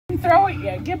throw it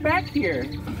yet. Get back here.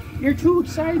 You're too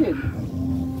excited.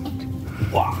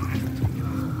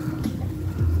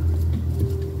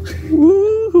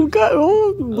 Ooh, who got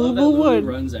Boo Boo won.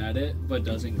 Runs at it but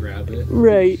doesn't grab it.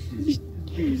 Right.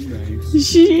 He's nice.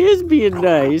 She is being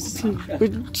nice,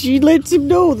 but she lets him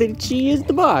know that she is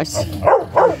the boss. Who's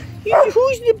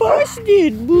the boss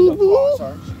then, Boo Boo?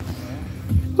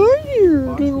 Hi there,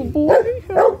 little boy.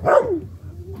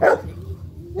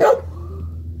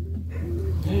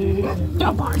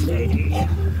 The boss lady.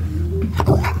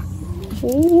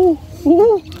 Oh.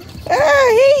 Ah,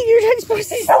 hey, you're not supposed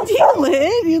to steal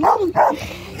it. You little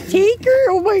taker.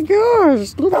 Oh my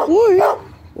gosh, little boy.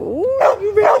 Oh,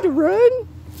 you ready to run?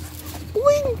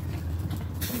 Boing.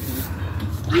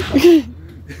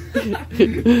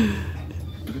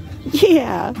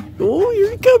 Yeah. Oh, here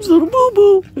he comes, little Boo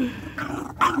Boo.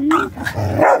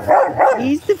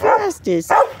 He's the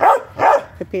fastest,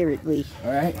 apparently.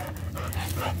 All right.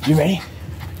 You ready?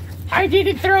 I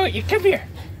didn't throw it. You come here.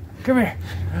 Come here.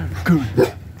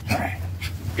 Good. All right.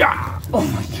 Yeah. Oh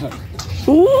my God.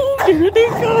 Oh, here they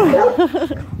go.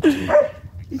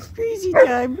 It's crazy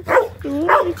time.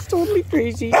 Oh, it's totally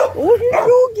crazy. Oh, here's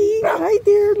Yogi. Hi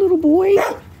there, little boy.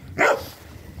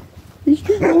 Here's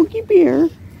your Yogi bear.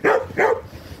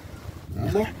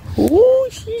 Oh,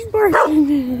 she's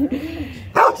barking.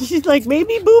 She's like,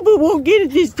 maybe Boo Boo won't get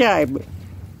it this time.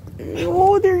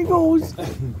 Oh, there he goes.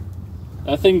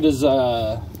 That thing does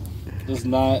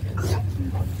not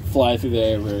fly through the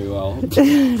air very well.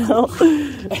 No.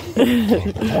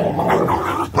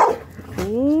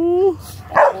 Oh.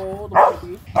 Oh, the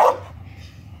puppy.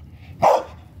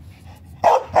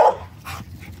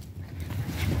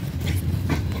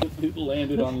 It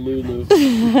landed on Lulu.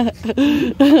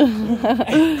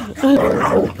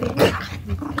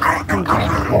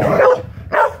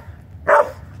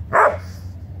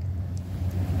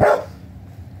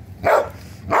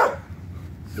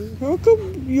 How come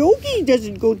Yogi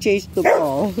doesn't go chase the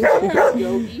ball?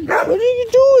 Yogi. What are you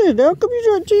doing? How come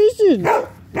you're not chasing?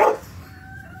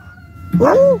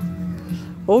 Oh.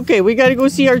 Okay, we gotta go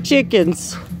see our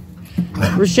chickens.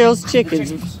 Rochelle's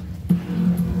chickens.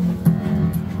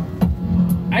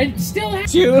 I still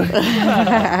have you.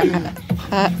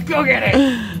 Go get it.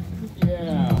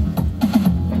 Yeah.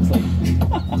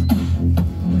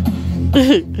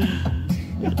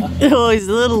 Oh, his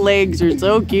little legs are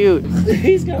so cute.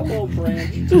 He's got a little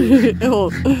branch.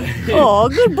 Oh,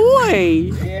 good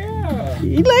boy. Yeah.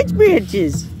 He likes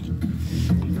branches.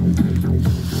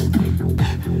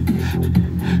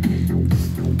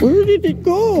 Where did it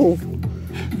go?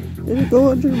 Did it go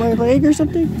under my leg or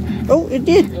something? Oh, it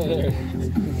did. Oh, there.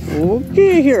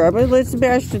 Okay, here, I'm gonna let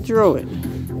Sebastian throw it.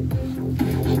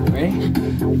 Ready?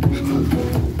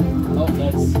 Oh,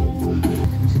 that's...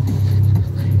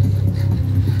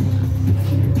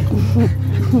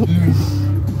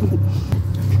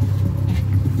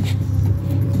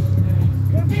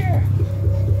 Come here.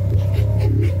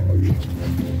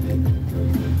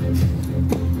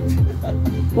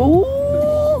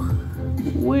 Oh,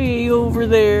 way over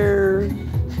there.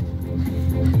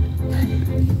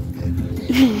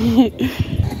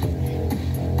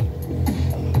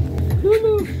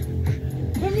 Lulu,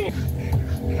 come here.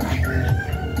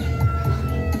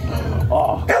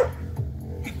 Oh.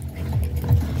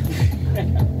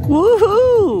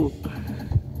 Woohoo!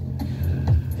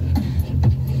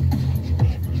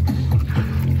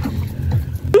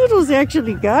 Noodles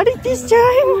actually got it this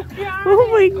time? Oh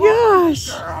my gosh!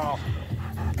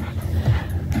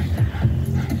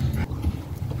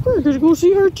 We're gonna go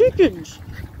see our chickens.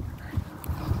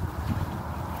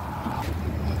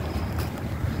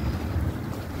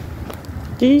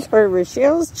 These are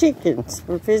Rochelle's chickens.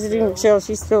 We're visiting Rochelle.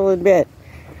 She's still in bed.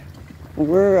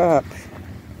 We're up.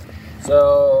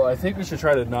 So, I think we should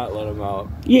try to not let him out.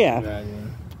 Yeah.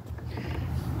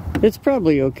 It's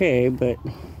probably okay, but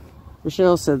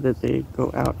Rochelle said that they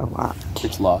go out a lot.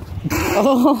 It's locked.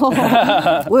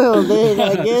 Oh, well then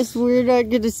I guess we're not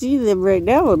going to see them right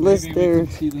now unless they're...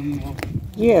 See them.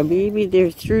 Yeah, maybe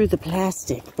they're through the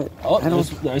plastic, but Oh, I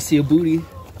don't... I see a booty.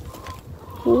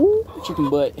 Ooh, Chicken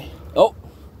butt. Oh.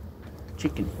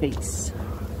 Chicken face.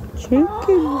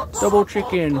 chickens. Double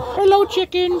chicken. Hello,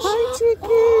 chickens. Hi,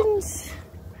 chickens.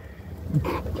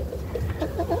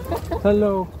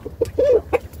 Hello.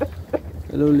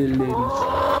 Hello, little ladies.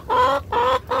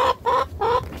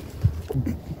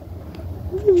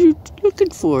 What are you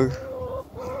looking for?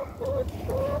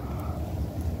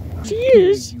 She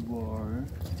is. You are.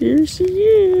 There she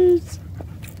is.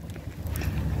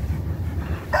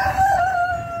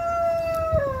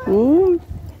 Oh,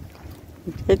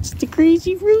 that's the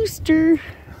crazy rooster.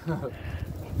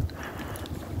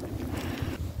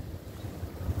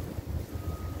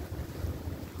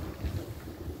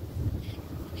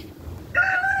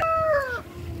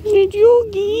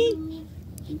 doggy.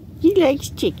 He likes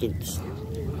chickens.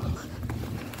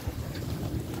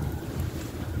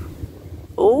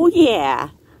 Oh, yeah.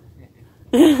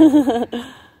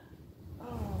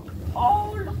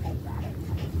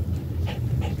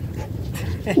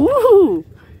 Woohoo!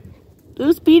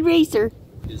 Little speed racer.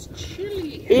 It's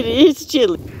chilly. It is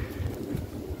chilly.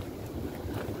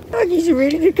 Doggies are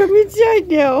ready to come inside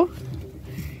now.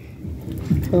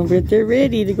 I bet they're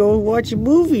ready to go watch a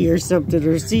movie or something,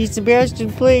 or see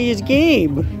Sebastian play his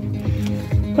game.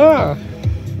 Huh.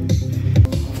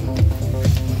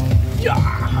 Yeah.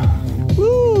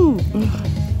 Woo!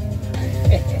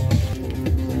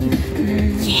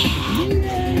 Yeah!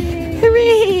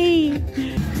 Hooray!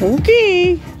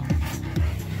 Okay.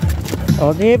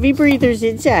 All the heavy breathers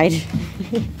inside.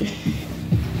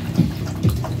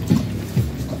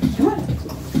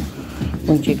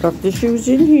 We'll take off the shoes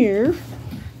in here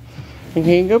and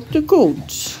hang up the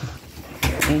coats.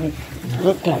 And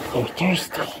look like they're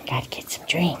thirsty. Gotta get some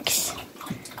drinks.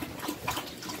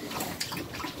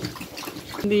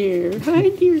 There. Hi,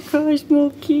 dear Cosmo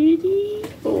Kitty.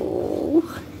 Oh.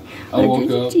 I woke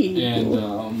up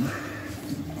and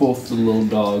both the little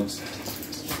dogs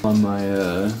on my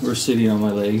were sitting on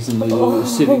my legs, and Lilo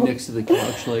was sitting next to the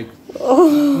couch, like,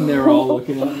 and they were all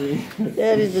looking at me.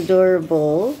 That is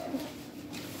adorable.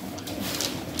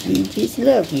 We just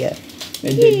love you.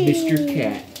 And then Mr.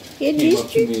 Cat And came up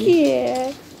to Mr. me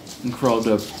Cat. and crawled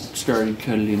up, started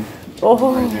cuddling.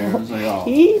 Oh, Right there. I was like, oh.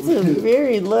 He's a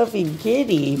very loving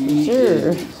kitty, for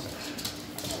sure.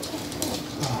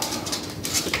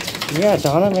 Yeah,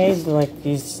 Donna made like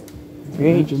these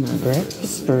great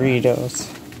breakfast burritos.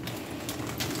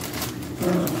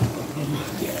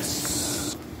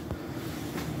 Yes.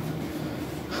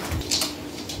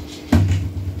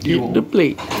 Eat the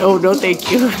plate. Oh, no,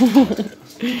 thank you.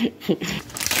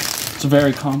 It's a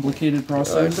very complicated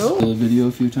process. I know. The video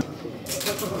a few times.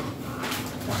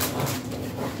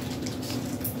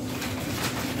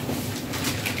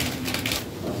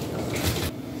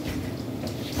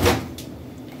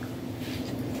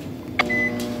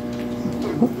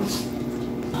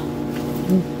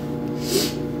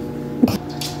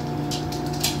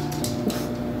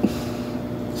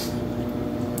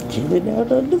 Chilling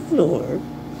out on the floor.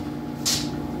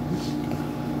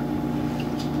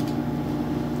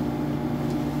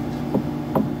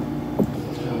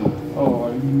 Oh,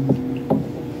 are you?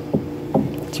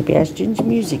 Sebastian's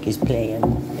music is playing.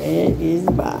 It is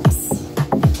boss.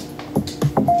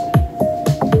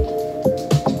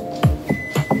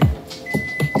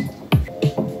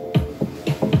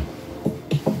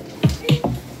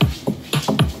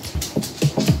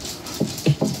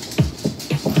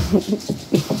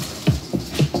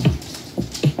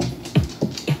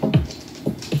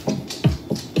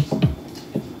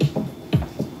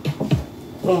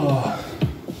 Oh.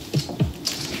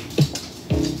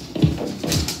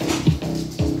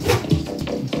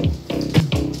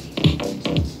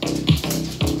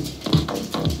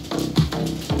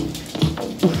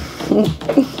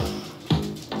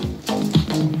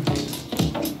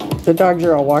 The dogs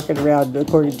are all walking around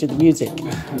according to the music.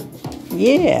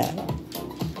 Yeah.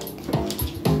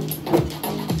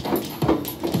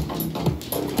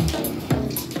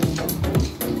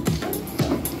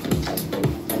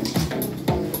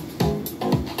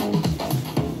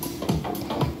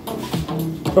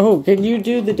 Oh, can you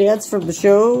do the dance from the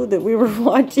show that we were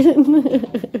watching?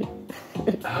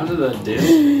 How did that dance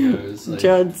thing go? It's like,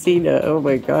 John Cena. Oh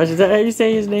my gosh. Is that how you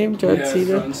say his name? John yeah,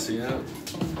 Cena? John Cena.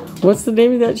 What's the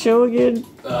name of that show again?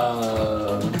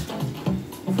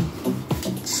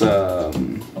 It's I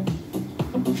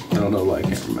don't know why I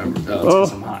can't remember. It's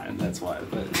 'cause I'm high, and that's why.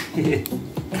 But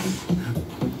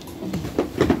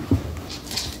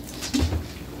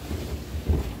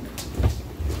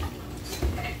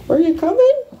Are you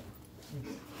coming?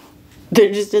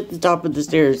 They're just at the top of the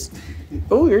stairs.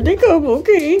 Oh, here they come.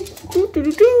 Okay. Doo, doo,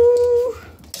 doo, doo.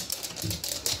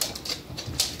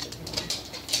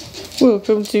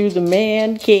 Welcome to the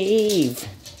man cave.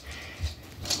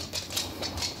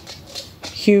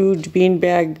 Huge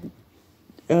beanbag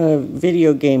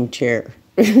video game chair.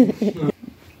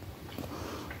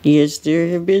 Yes, there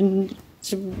have been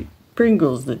some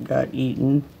Pringles that got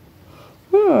eaten.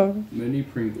 Huh. many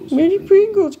Pringles. Many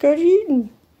Pringles got eaten.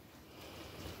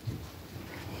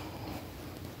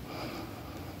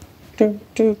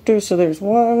 So there's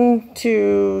 1,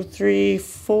 2, 3,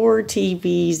 4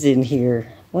 TVs in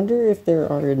here. Wonder if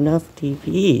there are enough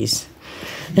TVs.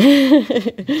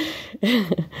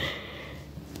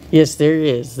 Yes, there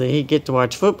is. They get to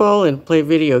watch football and play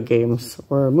video games,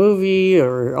 or a movie,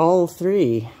 or all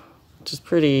three, which is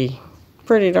pretty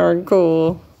darn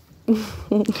cool.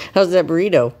 How's that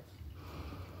burrito?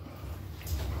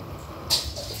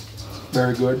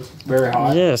 Very good. Very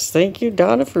hot. Yes, thank you,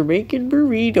 Donna, for making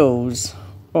burritos.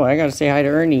 Oh, I gotta say hi to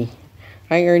Ernie.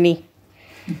 Hi, Ernie.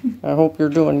 I hope you're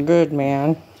doing good,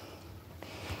 man.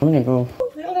 I'm gonna go.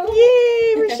 Hello.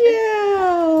 Yay,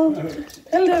 Rochelle.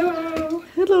 Hello.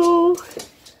 Hello.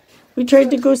 We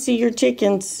tried to go see your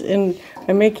chickens, and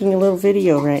I'm making a little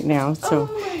video right now. So,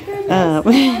 Oh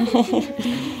my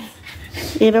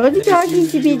goodness. you know, the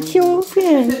doggies have been so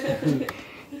fun.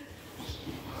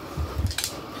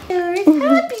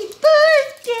 Happy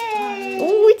birthday!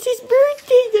 Oh, it's his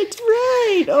birthday. That's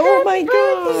right. Oh my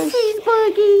gosh.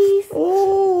 Buggies.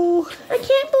 Oh. I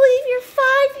can't believe you're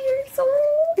 5 years old.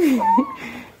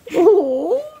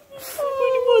 Oh.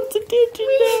 Somebody wants attention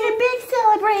We did a now. big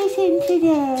celebration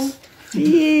today.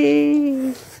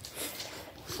 Yay.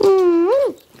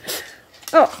 Oh.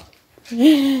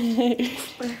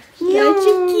 Lots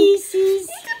of kisses.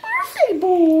 It's a birthday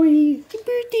boy. It's a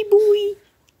birthday boy.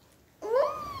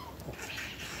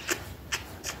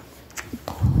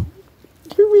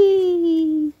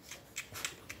 Hooray.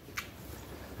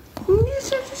 You're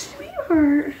such a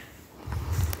sweetheart.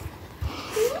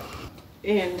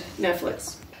 And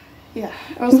Netflix. Yeah,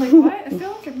 I was like, what? I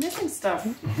feel like I'm missing stuff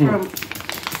from.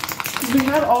 We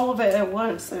had all of it at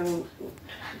once and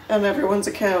on everyone's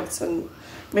accounts and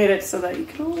made it so that you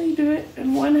can only do it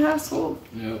in one household.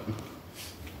 Yep.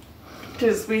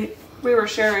 Because we were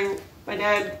sharing my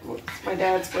dad's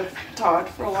with Todd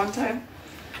for a long time.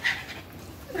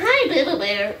 Hi, little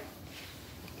bear.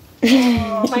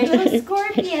 Oh, my little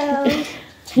Scorpio.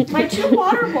 My 2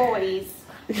 water boys.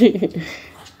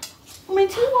 My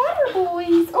 2 water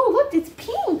boys. Oh, look, it's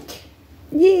pink.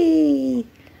 Yay.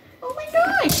 Oh my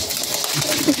gosh.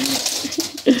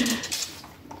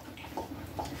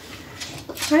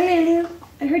 Hi, Lulu.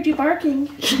 I heard you barking.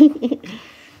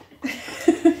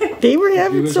 They were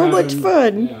having so much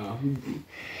fun. Yeah.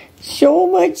 So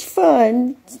much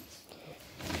fun.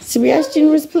 Sebastian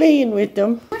was playing with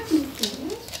them. What do you think?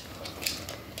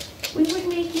 We would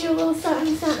make you a little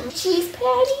something, something. Cheese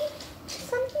patty?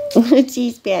 Something?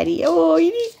 Cheese patty. Oh,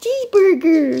 it is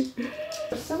cheeseburger.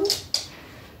 Some.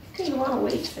 Hey, a lot of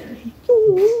weight there.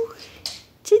 Oh,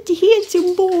 such a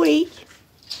handsome boy.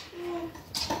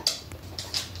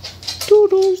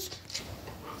 Toodles.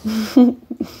 So,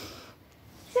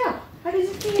 how does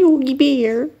it feel? Yogi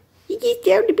Bear. He gets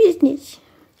down to business.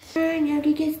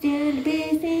 Yogi gets down to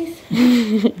business.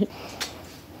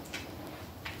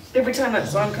 Every time that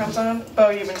song comes on,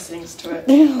 Bo even sings to it.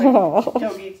 Oh.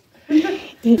 Yogi.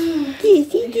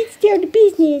 Yes, he gets down to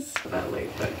business. Not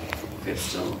late, but it's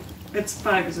still. It's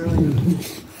 5 is early.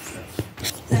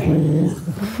 Anyway,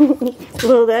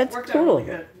 Well, that's worked out cool. really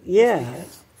good. Yeah.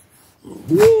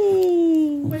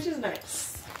 Yay. Which is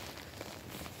nice.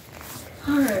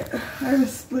 Alright, I have a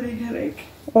splitting headache.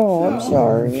 Oh, I'm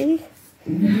sorry.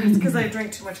 It's because I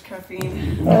drank too much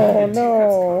caffeine. Oh, I had 2 cups of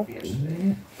no. coffee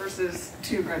yesterday versus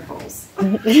 2 Red Bulls.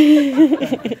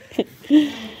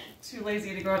 Too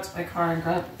lazy to go out to my car and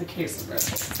grab the case of Red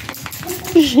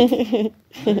Bulls.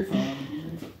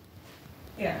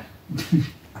 Yeah.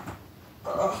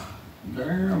 Ugh.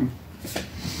 Damn.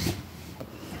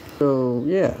 So,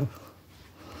 yeah.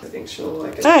 I think she'll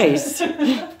like it. Nice. Thanks,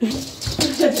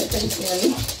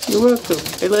 Annie. You're welcome.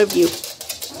 I love you.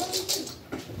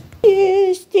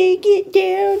 Yes, they get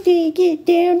down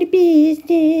to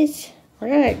business. All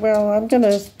right, well, I'm going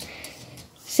to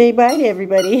say bye to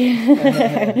everybody.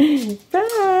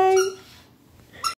 Bye.